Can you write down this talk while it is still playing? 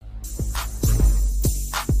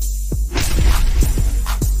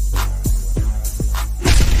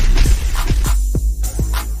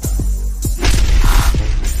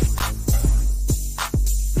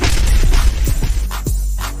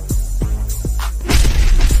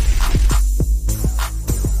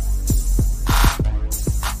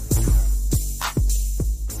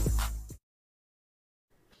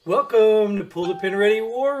Welcome to Pull the Pin Ready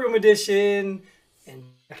War Room Edition. And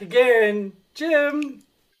back again, Jim.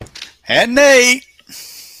 And Nate.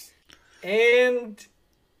 And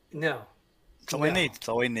no. That's all we need. That's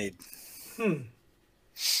all we need.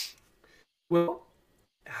 Well,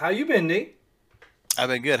 how you been, Nate? I've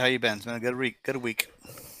been good. How you been? It's been a good week. Good week.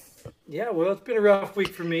 Yeah, well, it's been a rough week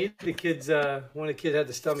for me. The kids, one of the kids had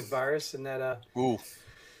the stomach virus and that Ooh.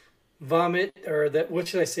 vomit, or that, what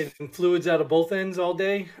should I say, fluids out of both ends all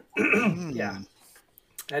day. Yeah.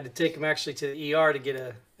 I had to take him actually to the ER to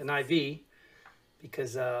get an IV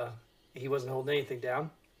because he wasn't holding anything down.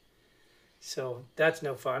 So that's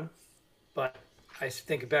no fun. But I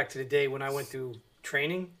think back to the day when I went through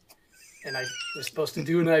training and I was supposed to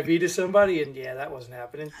do an IV to somebody, and yeah, that wasn't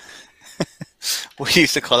happening. We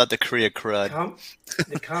used to call that the Korea crud.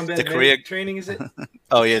 The combat The Korea training, is it?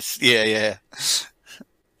 Oh, yes. Yeah.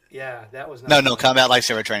 Yeah, that was not No, fun. combat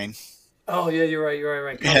lifesaver training. Oh, yeah, you're right.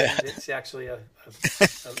 Yeah. It's actually a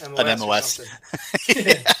MOS An MOS. or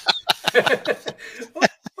something.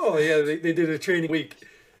 Oh, yeah, they did a training week.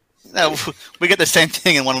 No, we get the same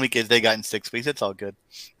thing in 1 week as they got in 6 weeks. It's all good.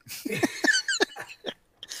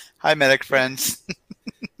 Hi, medic friends.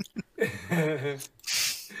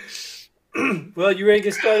 Well, you ready to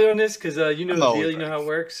get started on this? Because you know I'm the always deal, you know ready. how it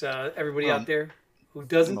works. Everybody Well, out there who I'm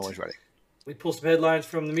doesn't, always ready. we pull some headlines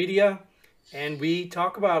from the media and we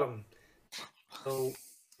talk about them. So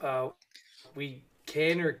we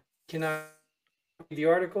can or cannot read the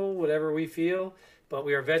article, whatever we feel, but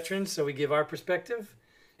we are veterans, so we give our perspective,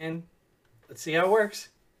 and let's see how it works.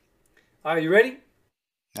 Are you ready?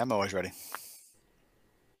 I'm always ready.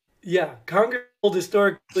 Yeah, Congress held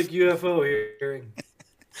historic UFO hearing.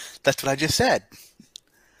 That's what I just said.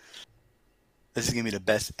 This is going to be the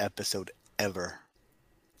best episode ever.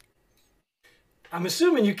 I'm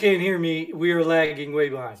assuming you can't hear me. We are lagging way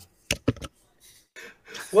behind.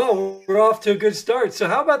 Well, we're off to a good start. So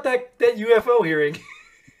how about that UFO hearing?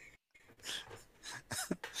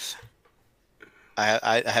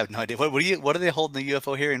 I have no idea. What are they holding the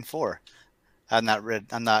UFO hearing for? I'm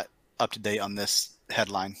not up to date on this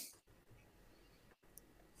headline.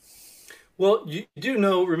 Well, you do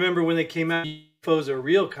know, remember when they came out, UFOs are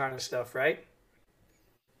real kind of stuff, right?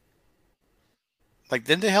 Like,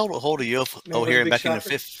 didn't they hold a UFO Remember the hearing big back in the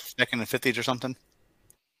shocker? back in the 50s or something?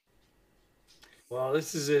 Well,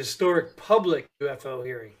 this is a historic public UFO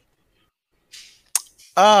hearing.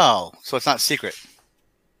 Oh, so it's not secret.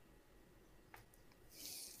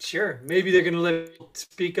 Sure. Maybe they're going to let people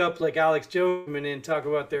speak up like Alex Jones and talk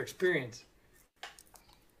about their experience.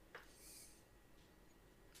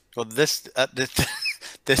 Well, this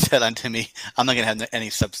headline to me, I'm not going to have any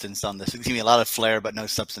substance on this. It's going to give me a lot of flair, but no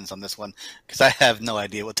substance on this one because I have no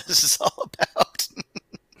idea what this is all about.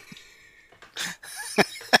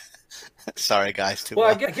 Sorry, guys. Well,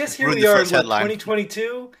 I guess here we are in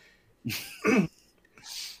 2022.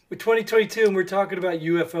 With 2022, and we're talking about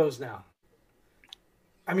UFOs now.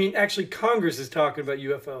 I mean, actually, Congress is talking about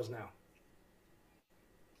UFOs now.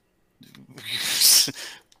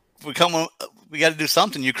 We got to do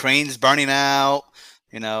something. Ukraine's burning out.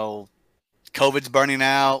 COVID's burning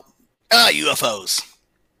out. UFOs.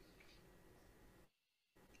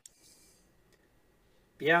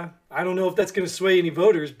 Yeah, I don't know if that's going to sway any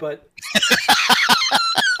voters, but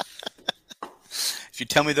if you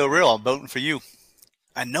tell me they're real, I'm voting for you.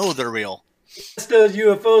 I know they're real. Unless those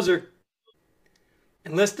UFOs,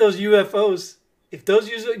 if those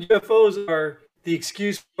UFOs are the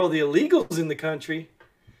excuse for all the illegals in the country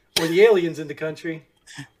or the aliens in the country.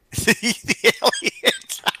 The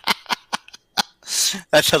aliens.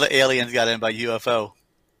 That's how the aliens got in by UFO.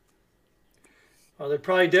 Oh, they're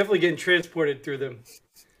probably definitely getting transported through them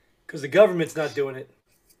because the government's not doing it.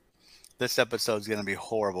 This episode's going to be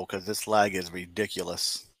horrible because this lag is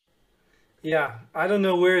ridiculous. Yeah, I don't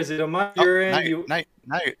know, where is it on your end?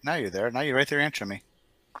 Now you're there. Now you're right there answering me.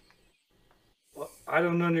 Well, I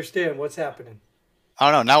don't understand what's happening.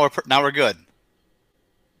 I don't know. Now we're good.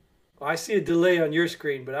 Well, I see a delay on your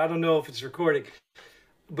screen, but I don't know if it's recording.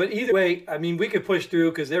 But either way, I mean, we could push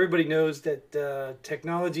through because everybody knows that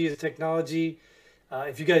technology is technology.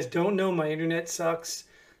 If you guys don't know, my internet sucks,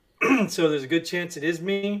 so there's a good chance it is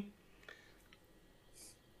me.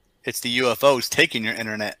 It's the UFOs taking your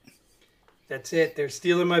internet. That's it. They're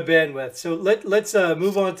stealing my bandwidth. So let's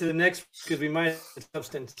move on to the next because we might have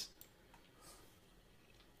substance.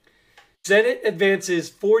 Senate advances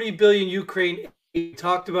 40 billion Ukraine. We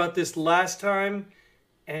talked about this last time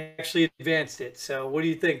and actually advanced it. So what do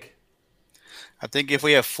you think? I think if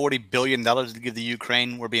we have $40 billion to give the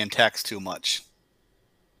Ukraine, we're being taxed too much.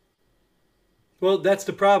 Well, that's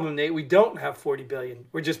the problem, Nate. We don't have 40 billion.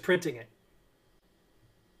 We're just printing it.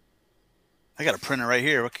 I got a printer right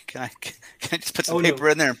here. Can I just put some Oh, paper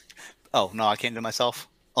no. in there? Oh, no, I can't do it myself.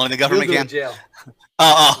 Only the You'll government go to can? jail.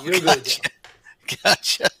 Oh, You'll go to jail.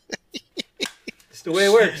 Gotcha. It's the way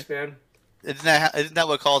it works, man. Isn't that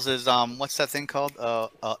what causes what's that thing called?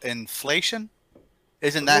 Inflation?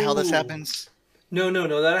 Isn't that how this Ooh. happens? No.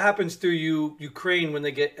 That happens through Ukraine when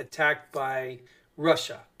they get attacked by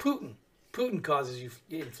Russia. Putin causes you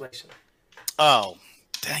inflation. Oh,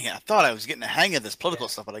 dang it! I thought I was getting the hang of this political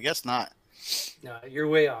stuff, but I guess not. No, you're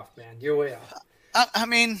way off, man. You're way off. I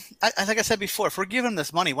mean, like I said before, if we're giving them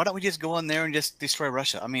this money, why don't we just go in there and just destroy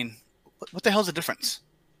Russia? I mean, what the hell's the difference?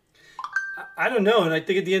 I don't know, and I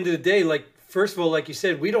think at the end of the day, like first of all, like you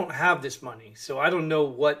said, we don't have this money, so I don't know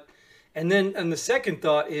what. And the second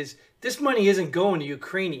thought is this money isn't going to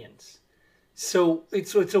Ukrainians, so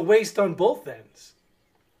it's a waste on both ends.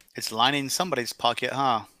 It's lining somebody's pocket,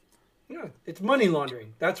 huh? Yeah, it's money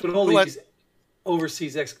laundering. That's what all Who these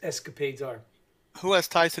overseas escapades are. Who has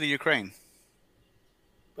ties to the Ukraine?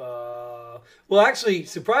 Well, actually,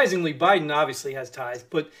 surprisingly, Biden obviously has ties,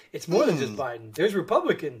 but it's more than just Biden. There's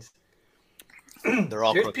Republicans. They're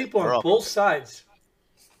all There's crooked. people They're on all both crooked. sides.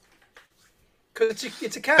 Because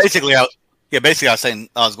it's a cash. Basically, I was saying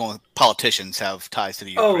I was going. Politicians have ties to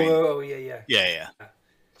the Ukraine. Yeah. Yeah.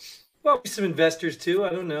 Well, some investors too. I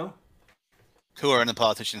don't know. Who are in the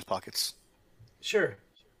politicians' pockets? Sure.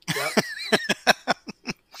 Yeah.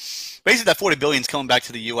 Basically, that $40 billion is coming back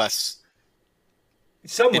to the U.S.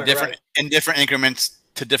 Somewhere, in different increments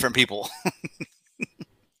to different people.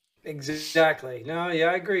 Exactly. No, yeah,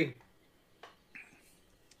 I agree.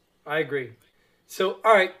 So,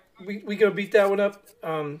 all right, we gonna beat that one up.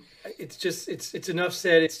 It's just it's enough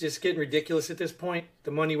said. It's just getting ridiculous at this point. The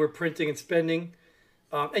money we're printing and spending.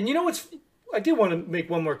 And you know what's? I did want to make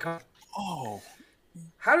one more comment. Oh,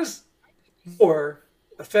 How does war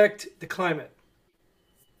affect the climate?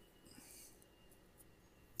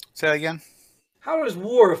 say that again. How does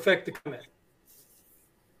war affect the climate?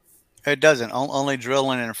 It doesn't. Only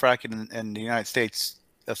drilling and fracking in the United States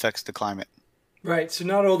affects the climate. Right. So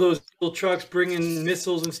not all those little trucks bringing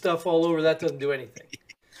missiles and stuff all over. That doesn't do anything.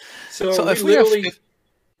 So are if we literally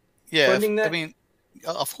I funding that? mean,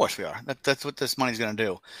 of course we are. That's what this money's going to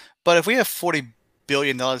do. But if we have $40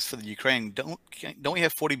 billion for the Ukraine, don't we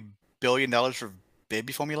have $40 billion for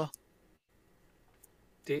baby formula?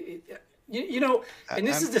 You know, and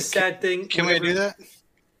this is the sad thing. Can we do that?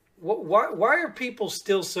 Why are people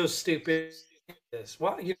still so stupid? This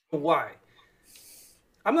why?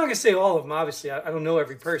 I'm not gonna say all of them. Obviously, I don't know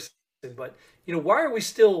every person, but why are we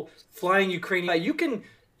still flying Ukrainian?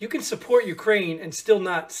 You can support Ukraine and still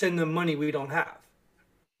not send them money we don't have.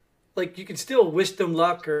 Like you can still wish them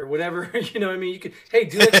luck or whatever. You know what I mean? You can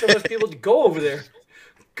do like some of those people go over there,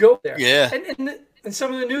 Yeah. And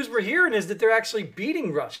some of the news we're hearing is that they're actually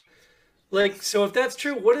beating Russia. Like, so if that's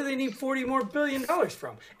true, what do they need $40 more billion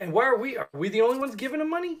from? And why are we the only ones giving them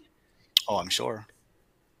money? Oh, I'm sure.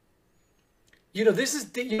 This is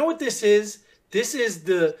you know what this is? This is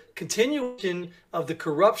the continuation of the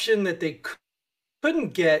corruption that they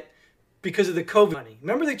couldn't get because of the COVID money.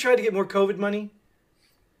 Remember they tried to get more COVID money?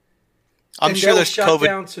 I'm sure there's shut COVID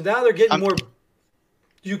down, so now they're getting more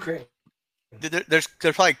Ukraine. There's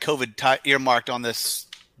probably COVID earmarked on this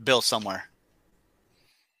bill somewhere.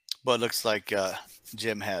 But it looks like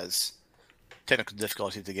Jim has technical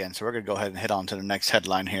difficulties again, so we're going to go ahead and head on to the next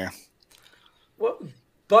headline here. Well,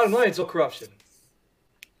 bottom line, it's all corruption.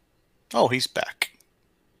 Oh, he's back.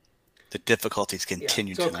 The difficulties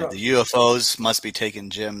continue tonight. Corruption. The UFOs must be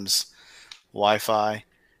taking Jim's Wi-Fi,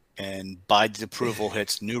 and Biden's approval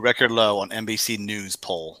hits new record low on NBC News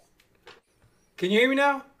poll. Can you hear me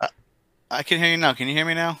now? I can hear you now. Can you hear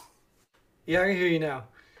me now? Yeah, I can hear you now.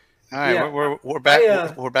 All right, we're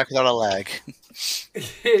back. We're back without a lag.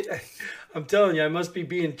 I'm telling you, I must be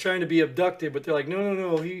trying to be abducted, but they're like,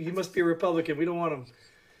 no. He must be a Republican. We don't want him.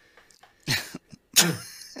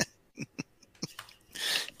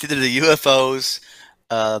 The UFOs,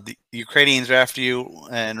 the Ukrainians are after you,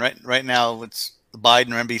 and right now it's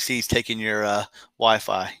Biden or NBC's taking your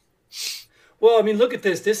Wi-Fi. Well, I mean, look at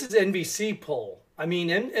this. This is NBC poll. I mean,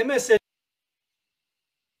 MSN.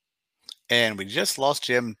 And we just lost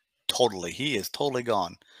Jim totally. He is totally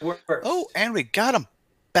gone. Worse. Oh, and we got him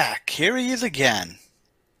back. Here he is again.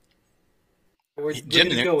 We're going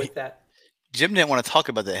to go with that. Jim didn't want to talk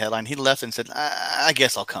about the headline. He left and said, I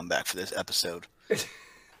guess I'll come back for this episode. This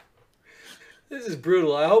is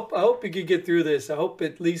brutal. I hope we can get through this. I hope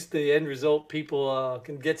at least the end result people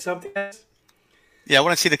can get something. Yeah, I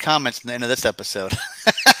want to see the comments at the end of this episode.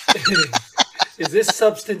 Is this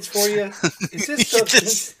substance for you? Is this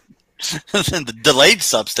substance? The delayed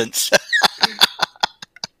substance.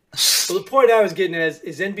 Well, the point I was getting at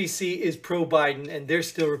is NBC is pro Biden, and they're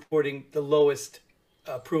still reporting the lowest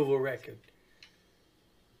approval record.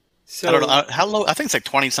 So I don't know how low. I think it's like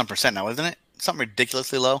 20-some% now, isn't it? Something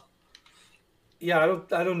ridiculously low. Yeah,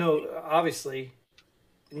 I don't know. Obviously,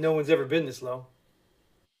 no one's ever been this low.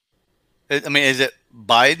 I mean, is it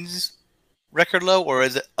Biden's record low or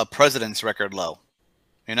is it a president's record low?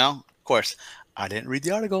 You know, of course, I didn't read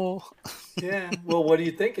the article. Yeah. Well, what do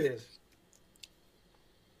you think it is?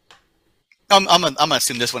 I'm gonna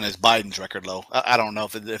assume this one is Biden's record low. I don't know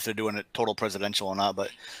if they're doing it total presidential or not,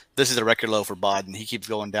 but this is a record low for Biden. He keeps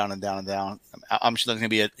going down and down and down. I'm sure there's gonna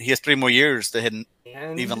be he has 3 more years to hit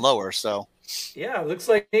even lower. So yeah, it looks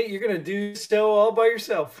like Nate, you're gonna do so all by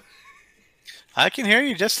yourself. I can hear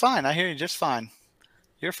you just fine. I hear you just fine.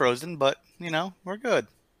 You're frozen, but we're good.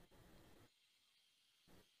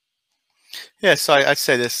 Yeah, so I'd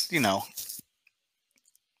say this.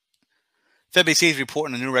 If NBC is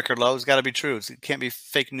reporting a new record low, it's got to be true. It can't be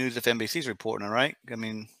fake news if NBC is reporting it, right? I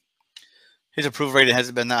mean, his approval rating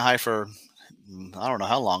hasn't been that high for I don't know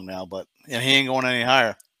how long now, but he ain't going any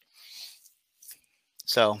higher.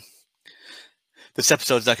 So this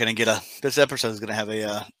episode's not going to get this episode is going to have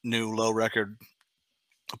a new low record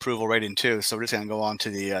approval rating too. So we're just going to go on to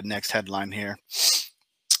the next headline here.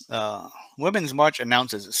 Women's March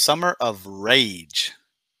announces Summer of Rage.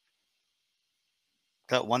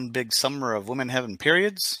 Got one big summer of women having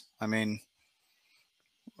periods. I mean,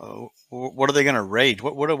 what are they going to rage?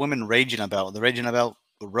 What are women raging about? They're raging about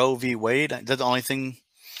Roe v. Wade. Is that the only thing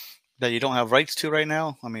that you don't have rights to right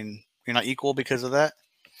now? I mean, you're not equal because of that.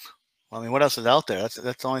 Well, I mean, what else is out there? That's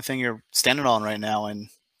the only thing you're standing on right now. And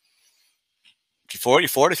if you're for it, you're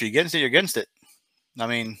for it. If you're against it, you're against it. I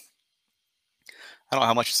mean, I don't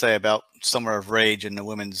have much to say about Summer of Rage in the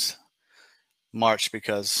Women's March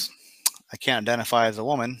because I can't identify as a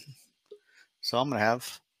woman. So I'm going to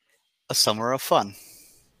have a summer of fun.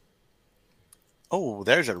 Oh,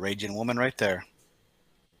 there's a raging woman right there.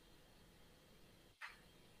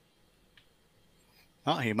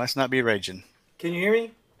 Oh, he must not be raging. Can you hear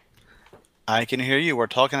me? I can hear you. We're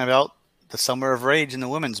talking about the Summer of Rage in the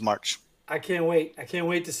Women's March. I can't wait. I can't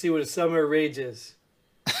wait to see what a Summer of Rage is.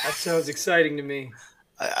 That sounds exciting to me.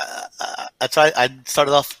 That's why I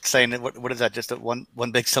started off saying, what is that? Just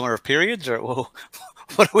one big summer of periods, or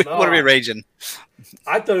what are we raging?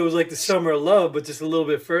 I thought it was like the summer of love, but just a little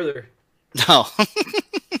bit further. No,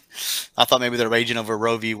 I thought maybe they're raging over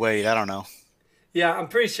Roe v. Wade. I don't know. Yeah, I'm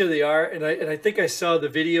pretty sure they are, and I think I saw the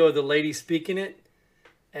video of the lady speaking it.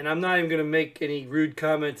 And I'm not even going to make any rude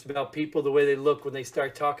comments about people the way they look when they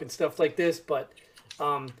start talking stuff like this, but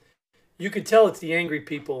you can tell it's the angry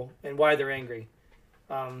people and why they're angry.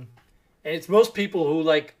 And it's most people who,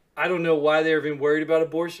 like, I don't know why they're even worried about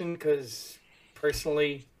abortion because,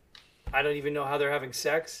 personally, I don't even know how they're having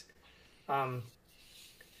sex.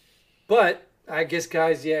 But I guess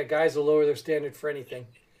guys will lower their standard for anything.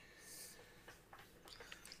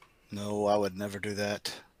 No, I would never do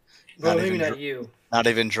that. Well, maybe not you. Not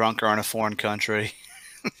even drunk or in a foreign country.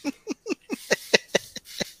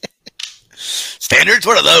 Standards?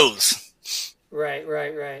 What are those?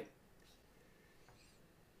 Right.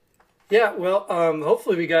 Yeah, well,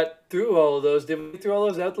 hopefully we got through all of those. Did we get through all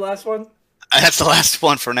those? Is that the last one? That's the last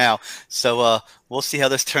one for now. So we'll see how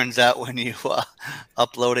this turns out when you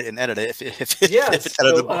upload it and edit it. If it's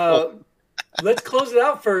editable. Let's close it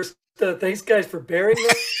out first. Thanks, guys, for bearing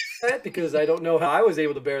that because I don't know how I was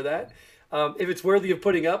able to bear that. If it's worthy of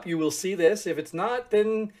putting up, you will see this. If it's not,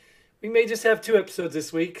 then we may just have 2 episodes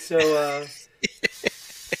this week. So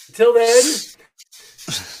until then,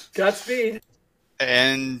 Godspeed.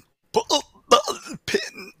 And pull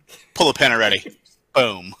a pin already.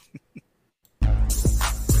 Boom.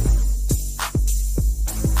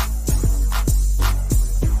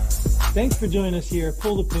 Thanks for joining us here at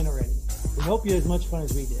Pull the Pin Already. We hope you had as much fun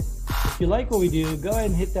as we did. If you like what we do, go ahead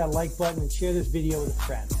and hit that like button and share this video with a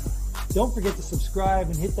friend. Don't forget to subscribe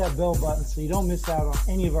and hit that bell button so you don't miss out on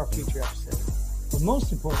any of our future episodes. But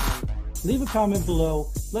most importantly, leave a comment below.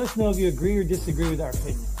 Let us know if you agree or disagree with our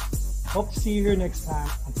opinion. Hope to see you here next time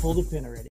on Pull the Pin Already.